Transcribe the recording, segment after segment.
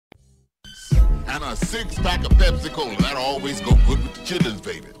and a 6-pack of Pepsi Cola. That'll always go good with the Chittlins,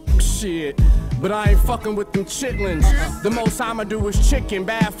 baby. Shit, but I ain't fucking with them chitlins. The most I'ma do is chicken.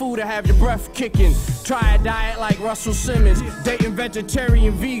 Bad food to have your breath kicking. Try a diet like Russell Simmons. Dating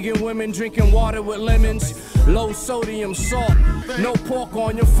vegetarian, vegan women, drinking water with lemons. Low sodium salt, no pork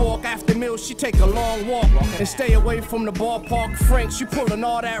on your fork. After meals, she take a long walk and stay away from the ballpark Frank. She pulling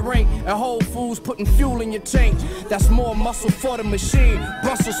all that rank at Whole Foods, putting fuel in your tank. That's more muscle for the machine.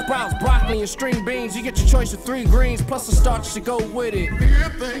 Brussels sprouts, broccoli, and string beans. You get your choice of 3 greens plus a starch to go with it.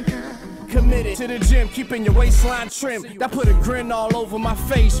 Committed to the gym, keeping your waistline trim. That put a grin all over my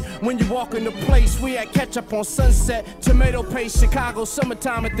face when you walk in the place. We had ketchup on Sunset, tomato paste, Chicago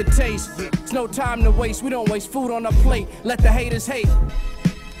summertime at the taste. It's no time to waste, we don't waste food on our plate. Let the haters hate.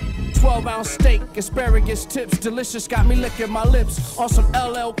 12-ounce steak, asparagus tips, delicious, got me licking my lips on some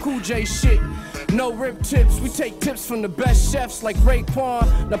LL Cool J shit. No rib tips, we take tips from the best chefs like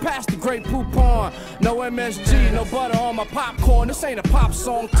Raekwon. Now pass the Grey Poupon. No MSG, no butter on my popcorn. This ain't a pop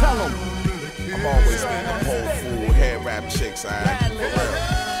song, tell them. I'm always with my whole fool head wrap chicks, alright? For real.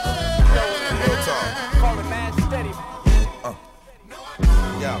 Real talk. Call it mad steady.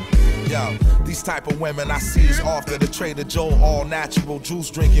 Yo, these type of women I seize off at the Trader Joe, all natural juice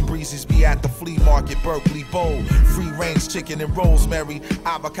drinking breezes be at the flea market, Berkeley Bowl, free range chicken and rosemary,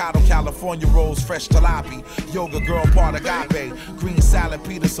 avocado California rolls, fresh tilapia, yoga girl part agape, green salad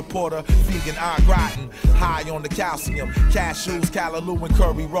pita supporter, vegan au gratin, high on the calcium, cashews, callaloo and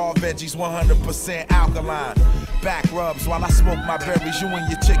curry, raw veggies, 100% alkaline, back rubs while I smoke my berries, you and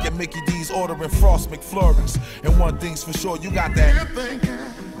your chicken Mickey D's ordering Frost McFlurries, and one thing's for sure, you got that.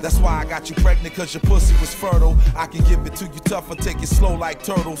 That's why I got you pregnant, cause your pussy was fertile. I can give it to you tough or take it slow like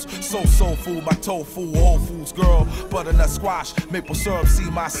turtles. So soul food, my tofu, Whole Foods girl. Butternut squash, maple syrup, see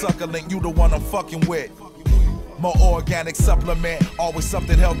my succulent, you the one I'm fucking with. More organic supplement, always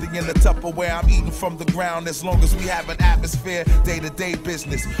something healthy in the Tupperware. I'm eating from the ground as long as we have an atmosphere, day-to-day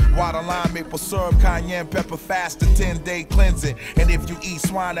business. Water, lime, maple syrup, cayenne pepper, fast, a 10-day cleansing. And if you eat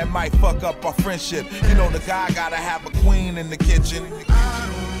swine, that might fuck up our friendship. You know the guy gotta have a queen in the kitchen.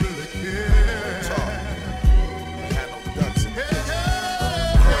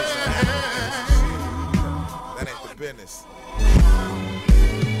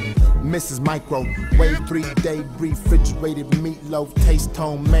 Mrs. Microwave, 3-day refrigerated meatloaf, taste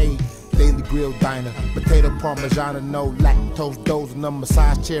homemade. Daily grill diner, potato parmigiana, no lactose, dozing on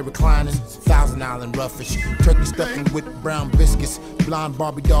massage chair reclining. Thousand Island Roughish, turkey stuffing with brown biscuits. Blonde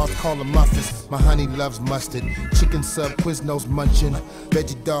Barbie dolls call them muffins. My honey loves mustard, chicken sub Quiznos munching.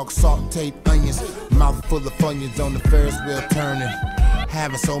 Veggie dog sauteed onions, mouth full of onions on the Ferris wheel turning.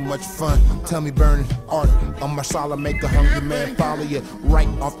 Having so much fun, tummy burning, art on my salad make a hungry man follow you right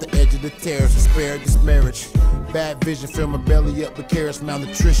off the edge of the terrace. Asparagus marriage, bad vision, fill my belly up with carrots,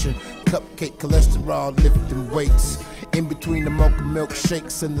 malnutrition, cupcake cholesterol, lifting weights. In between the mocha milk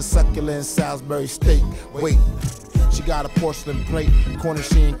shakes and the succulent Salisbury steak. Wait, she got a porcelain plate, Cornish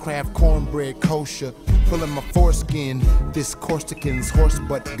craft cornbread kosher. Pulling my foreskin, this Corsican's horse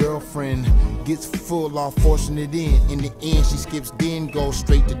butt girlfriend gets full off forcing it in. In the end, she skips, then goes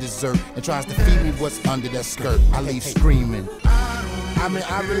straight to dessert and tries to feed me what's under that skirt. I leave screaming. I mean,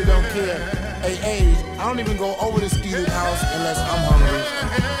 I really don't care. Hey, I don't even go over the skeeted house unless I'm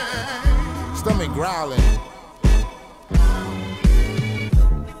hungry. Stomach growling.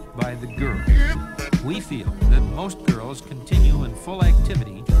 By the girl. We feel that most girls continue in full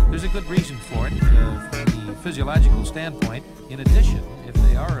activity. There's a good reason for it from the physiological standpoint. In addition, if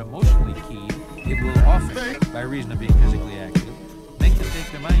they are emotionally keyed, it will often, by reason of being physically active, make them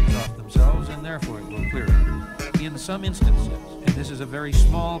take their minds off themselves, and therefore it will clear up. In some instances, and this is a very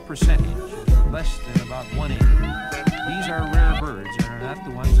small percentage, less than about 1/8, these are rare birds and are not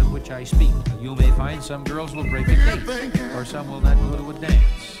the ones of which I speak. You may find some girls will break a date, or some will not go to a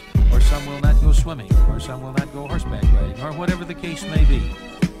dance, or some will not go swimming, or some will not go horseback riding, or whatever the case may be.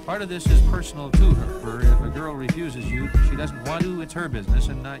 Part of this is personal to her, for if a girl refuses you, she doesn't want to, it's her business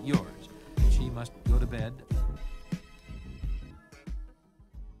and not yours. She must go to bed.